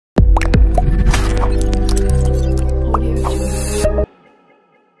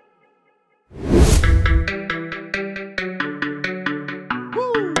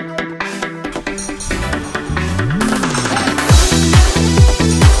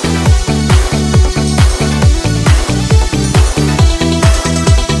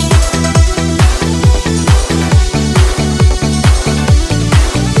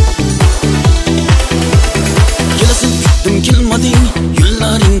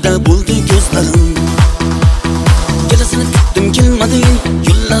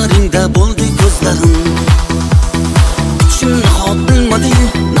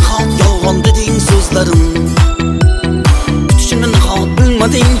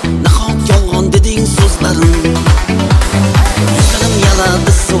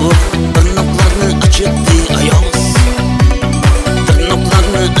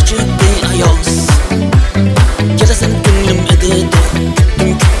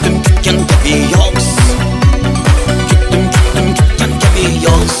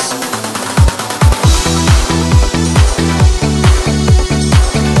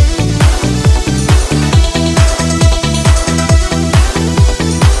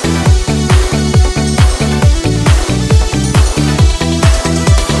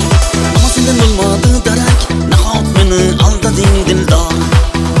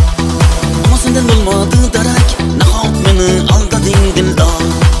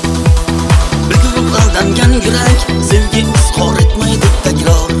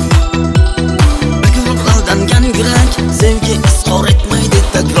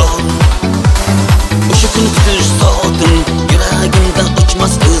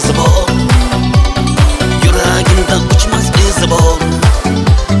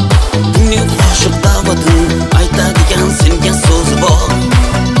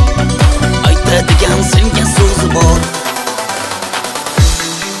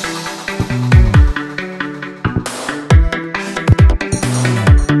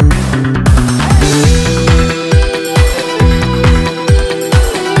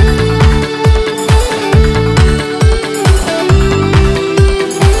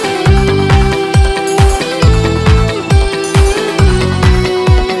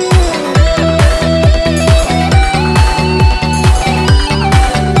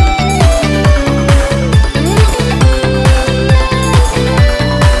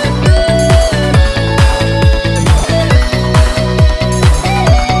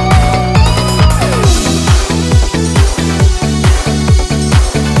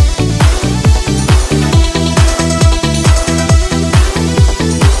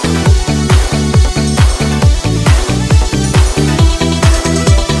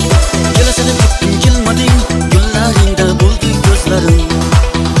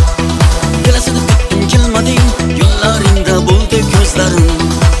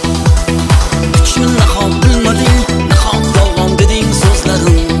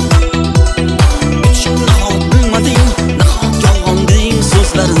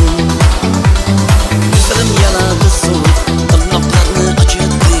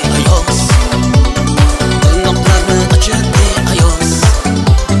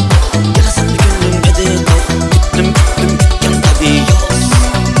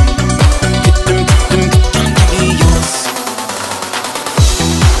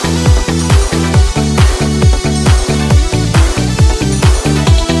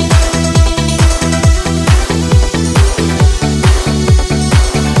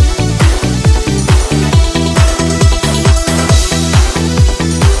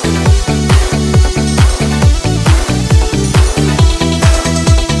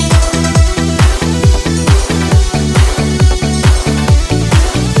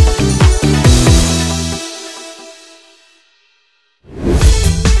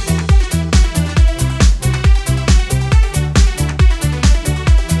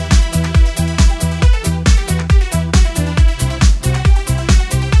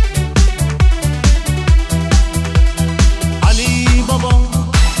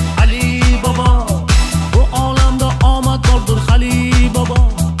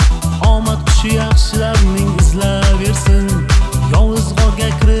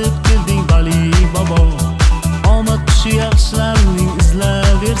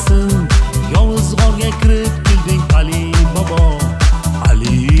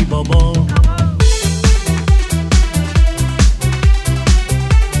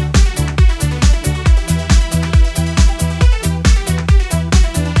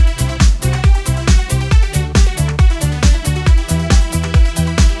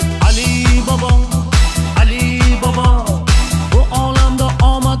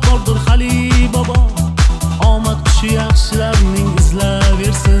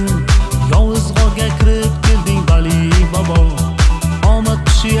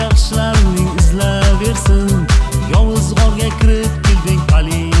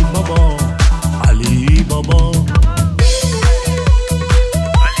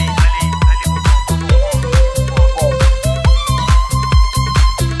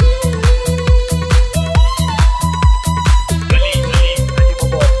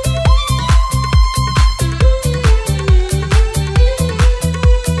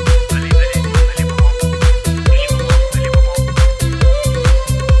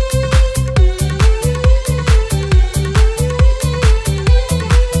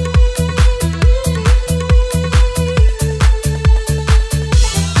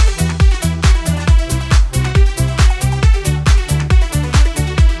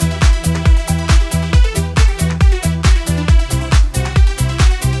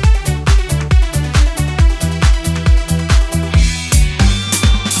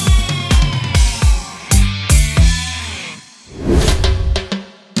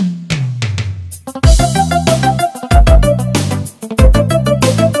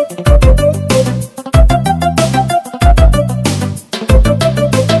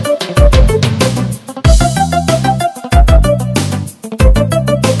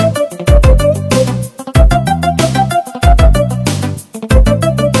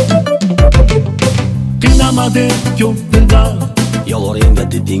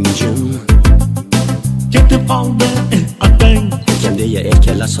yo'lingda deding jim. Ketib qoldi otang, Kim deya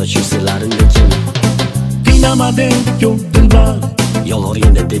erkalar soching sirlaringni kim? qiynamading ko'p dilbar.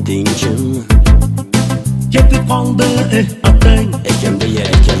 Yo'lingda deding jim. Ketib qoldi otang, Kim deya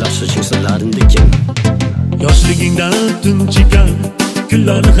erkalar soching sirlaringni kim? yoshligingda tun chekar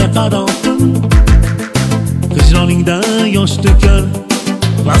kunlarga qaroqdim. Hijroningda yosh to'kar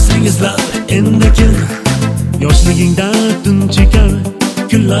vasling izlab endi kim? Yoshligingda tun chekar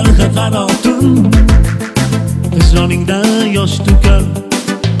kunlarga qaroqdim. Hijroningda yosh to'kar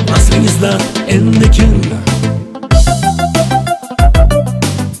vasling izlab endi kim?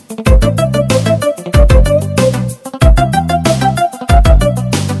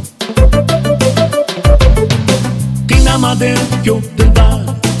 Qiynamading ko'p dilbar.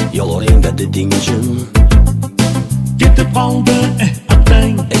 Yo'lingda deding jim. Ketib qoldi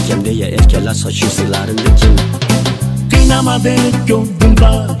otang, Kim deya erkalar soching sirlaringni kim? qiynamading ko'p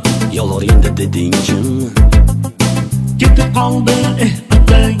dilbar. Yo'lingda deding jim. Ketib qoldi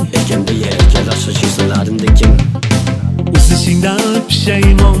otang, Kim deya erkalar soching sirlaringni kim? o'sishingdan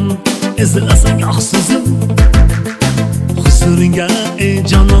pushaymon, izlasang oqsizim. Huzuringga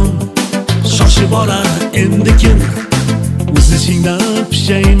jonon, shoshib borar endi kim? O'sishingdan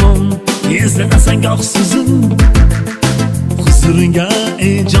pushaymon, izlasang oqsizim. Huzuringga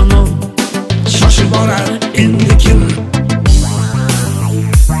jonon, shoshib borar endi kim?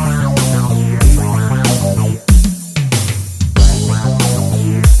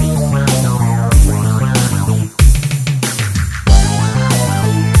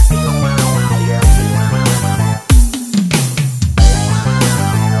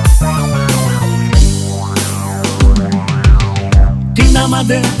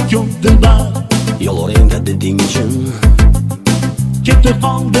 Qiynamading ko'p dilbar. Yo'lingda deding jim. Ketib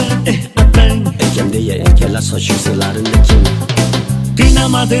qoldi otang, Kim deya erkalar soching sirlaringni kim?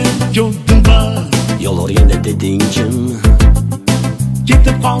 qiynamading ko'p dilbar. Yo'lingda deding jim.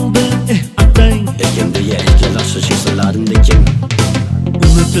 Ketib qoldi otang, Kim deya erkalar soching sirlaringni kim?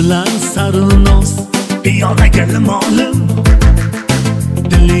 unutilar sarinoz piyodaga limolim.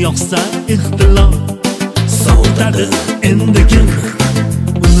 Dili yoqsa ixtilof sovutadi endi kim?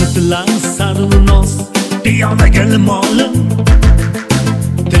 Unutilar sarinoz piyodaga limolim.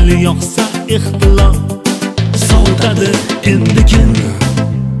 Dili yoqsa ixtilof sovutadi endi kim?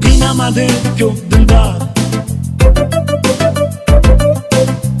 Qiynamading ko'p dilbar.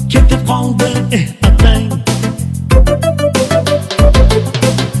 Ketib qoldi otang,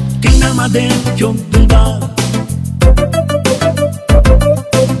 qiynamading ko'p dilbar.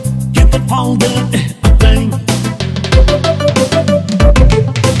 Ketib qoldi otang,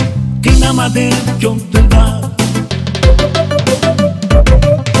 qiynamading ko'p dilbar.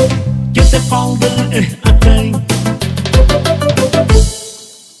 Ketib qoldi otang.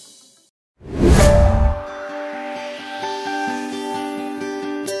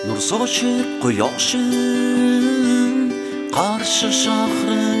 Nur sochib quyoshim qarshi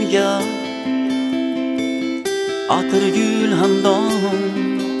shahrimga, atir gul hamdon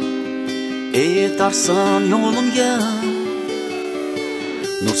etarsan yo'limga.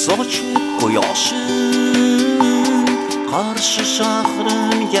 Nur sochib quyoshim qarshi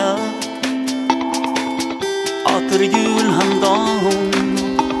shahrimga, atir gul hamdon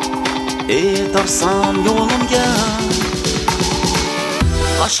etarsan yo'limga.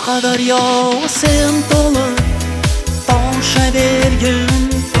 Qashqadaryo sen to'lib toshavergin,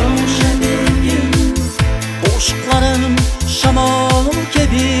 qo'shiqlarim shamol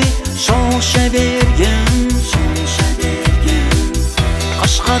kabi shoshavergin.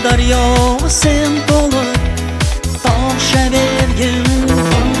 Qashqadaryo sen to'lib toshavergin,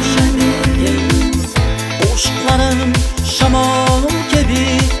 qo'shiqlarim shamol kabi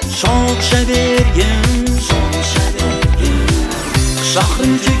shoshavergin.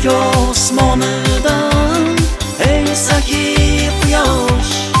 Shahrim ko'k osmonidan ey saki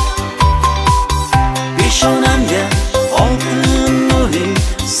quyosh, peshonamga oltin nuring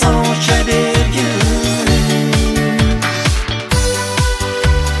sochavergin.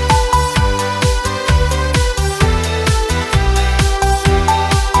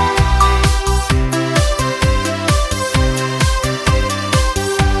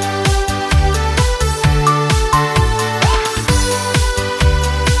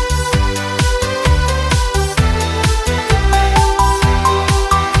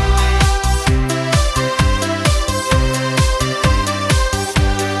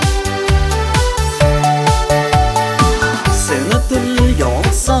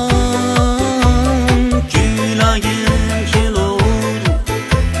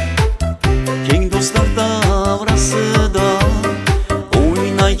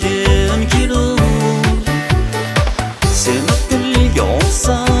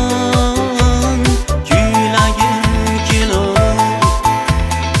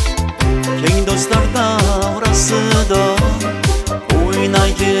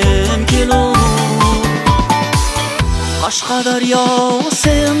 yuragim kelur. Qashqadaryo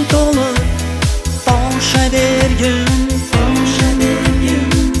sen to'lib toshavergin,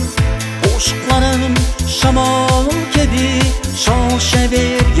 qo'shiqlarim shamol kabi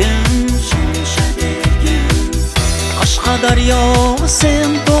shoshavergin. Qashqadaryo sen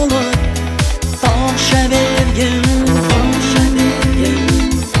to'lib toshavergin,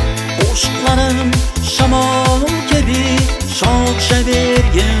 qo'shiqlarim shamol kabi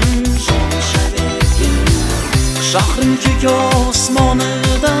shoshavergin. Shahrim ko'k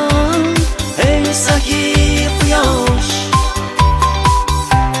osmonidan ey saxiy quyosh,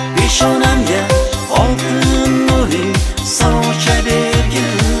 peshonamga oltin nuring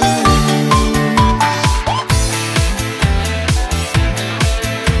sochavergin.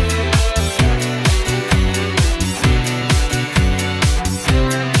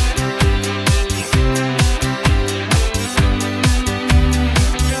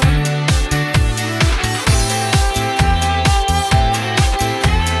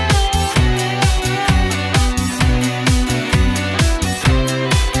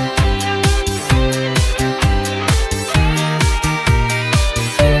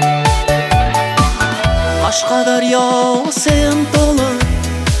 Qashqadaryo sen to'lib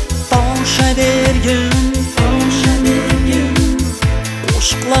toshavergin,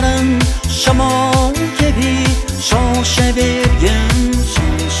 qo'shiqlarim shamol kabi shoshavergin.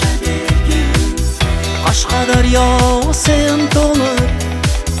 Qashqadaryo sen to'lib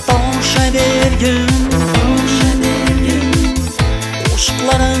toshavergin,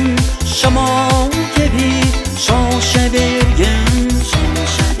 qo'shiqlarim shamol kabi shoshavergin.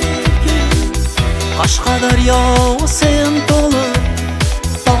 Qashqadaryo sen to'lib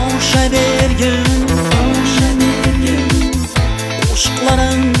toshavergin,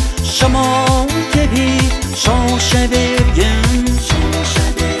 qo'shiqlarim shamol kabi shoshavergin.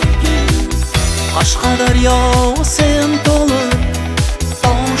 Qashqadaryo sen to'lib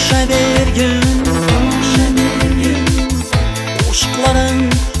toshavergin, qo'shiqlarim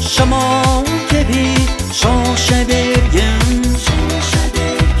shamol kabi shoshavergin.